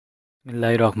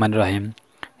বিসমিল্লাহির রহমানির রহিম।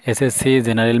 SSC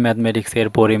general ম্যাথমেটিক্সের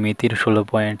পরিমিতির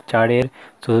 16.4-এর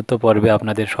চতুর্থ পর্বে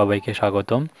আপনাদের সবাইকে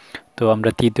স্বাগতম। তো আমরা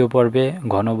তৃতীয় পর্বে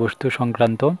ঘনবস্তু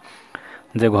সংক্রান্ত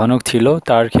যে ঘনক ছিল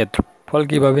তার ক্ষেত্রফল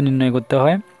কীভাবে নির্ণয় করতে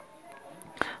হয়,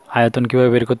 আয়তন কীভাবে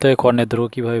বের করতে হয়, কর্ণের দৈর্ঘ্য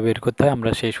কীভাবে বের করতে হয়, আমরা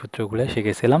সেই সূত্রগুলো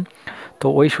শিখেছিলাম। তো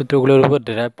ওই সূত্রগুলোর উপর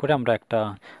ডেরাইভ করে আমরা একটা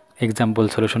এক্সাম্পল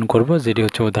সলিউশন করব, যেটি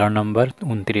হচ্ছে উদাহরণ নম্বর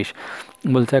 29।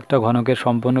 বলছে একটা ঘনকের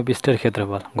সম্পূর্ণ পৃষ্ঠের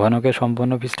ক্ষেত্রফল। ঘনকের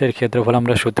সম্পূর্ণ পৃষ্ঠের ক্ষেত্রফল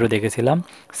আমরা সূত্র দেখেছিলাম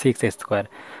 6 স্কোয়ার।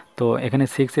 তো এখানে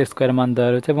 6 স্কোয়ার মান দেওয়া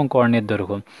রয়েছে এবং কর্ণের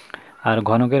দৈর্ঘ্য, আর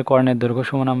ঘনকের কর্ণের দৈর্ঘ্য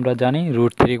সমান আমরা জানি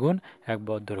 √3 গুণ এক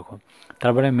বাহুর দৈর্ঘ্য।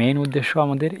 তারপরে মেইন উদ্দেশ্য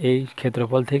আমাদের এই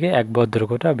ক্ষেত্রফল থেকে এক বাহুর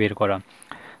দৈর্ঘ্যটা বের করা।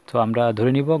 তো আমরা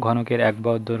ধরে নিব ঘনকের এক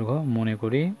বাহুর দৈর্ঘ্য, মনে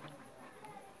করি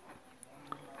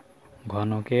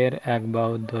ঘনকের এক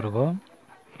বাহুর দৈর্ঘ্য,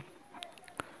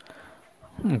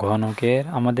 ঘনকের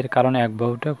আমাদের কারণ এক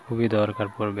বাহুটা খুবই দরকার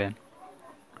পড়বে।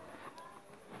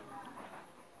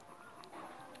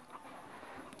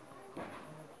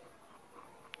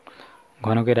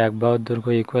 ঘনকের এক বাহুর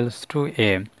দৈর্ঘ্য ইকুয়ালস টু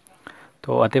এ। তো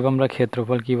অতএব আমরা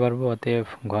ক্ষেত্রফল কী পারবো, অতএব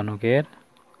ঘনকের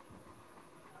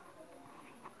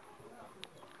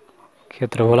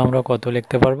ক্ষেত্রফল আমরা কত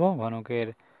লিখতে পারবো, ঘনকের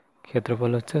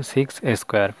ক্ষেত্রফল হচ্ছে 6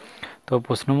 স্কোয়ার। তো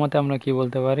প্রশ্ন মতে আমরা কি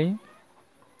বলতে পারি,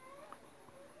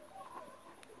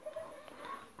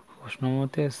 প্রশ্ন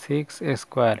মতে 6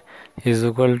 স্কোয়ার ইজ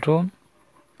ইকুয়াল টু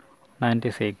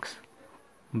 96,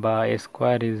 বা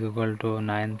স্কোয়ার ইজ ইকুয়াল টু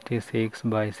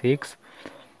 96/6।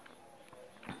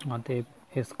 অতএব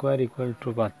স্কোয়ার ইকুয়াল টু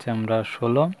পাচ্ছি আমরা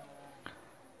 16।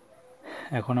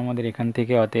 এখন আমাদের এখান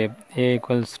থেকে অতএব এ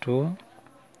ইকুয়ালস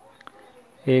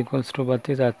টু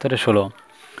পাচ্ছি 4×16।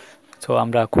 সো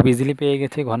আমরা খুব ইজিলি পেয়ে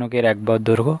গেছি ঘনকের এক বাহুর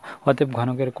দৈর্ঘ্য। অতএব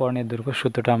ঘনকের কর্ণের দৈর্ঘ্য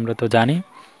সূত্রটা আমরা তো জানি।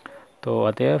 তো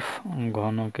অতএব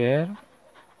ঘনকের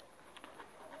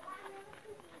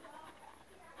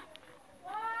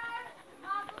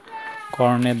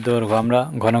কর্ণের দৈর্ঘ্য, আমরা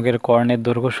ঘনকের কর্ণের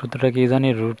দৈর্ঘ্য সূত্রটা কি জানি,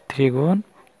 √3 গুণ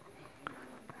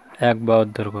এক বাহুর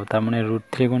দৈর্ঘ্য। তার মানে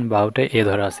 √3 গুণ বাহুটা এ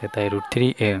ধরা আছে, তাই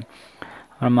 √3a।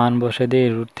 আমরা মান বসে দিই,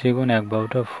 √3 গুণ এক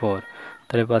বাহুটা 4,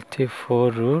 তাহলে পাচ্ছি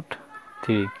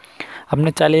 4√3। আপনি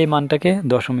চাইলে এই মানটাকে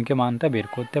দশমিকে মানটা বের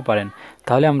করতে পারেন।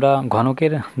 তাহলে আমরা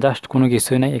ঘনকের জাস্ট কোনো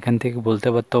কিছুই নাই, এখান থেকে বলতে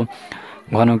পারতো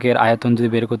ঘনকের আয়তন যদি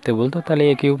বের করতে বলতো তাহলে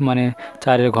এ কিউব মানে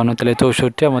 4-এর ঘন, তাহলে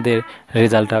 64 আমাদের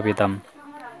রেজাল্টটা পেতাম।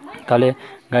 তাহলে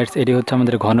গাইডস এটি হচ্ছে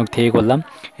আমাদের ঘনক থেকে করলাম।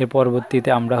 এর পরবর্তীতে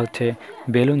আমরা হচ্ছে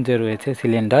বেলুন যে রয়েছে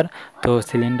সিলিন্ডার, তো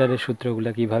সিলিন্ডারের সূত্রগুলো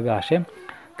কিভাবে আসে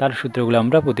তার সূত্রগুলো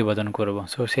আমরা প্রতিপাদন করব।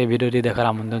 সো সেই ভিডিওটি দেখার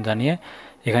আমন্ত্রণ জানিয়ে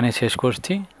এখানে শেষ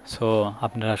করছি। সো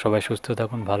আপনারা সবাই সুস্থ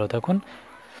থাকুন, ভালো থাকুন।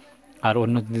 আর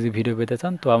অন্য যদি ভিডিও পেতে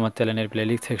চান তো আমার চ্যানেলের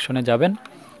প্লেলিস্ট সেকশনে যাবেন,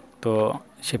 তো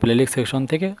সেই প্লেলিস্ট সেকশন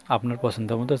থেকে আপনার পছন্দ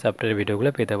মতো চ্যাপ্টারের ভিডিওগুলো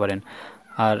পেতে পারেন।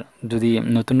 আর যদি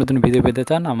নতুন নতুন ভিডিও পেতে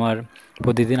চান আমার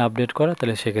প্রতিদিন আপডেট করা,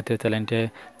 তাহলে সেক্ষেত্রে চ্যানেলটি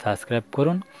সাবস্ক্রাইব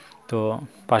করুন। তো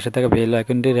পাশে থাকা বেল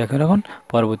আইকনটি রেখে রাখুন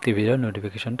পরবর্তী ভিডিওর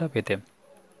নোটিফিকেশনটা পেতে।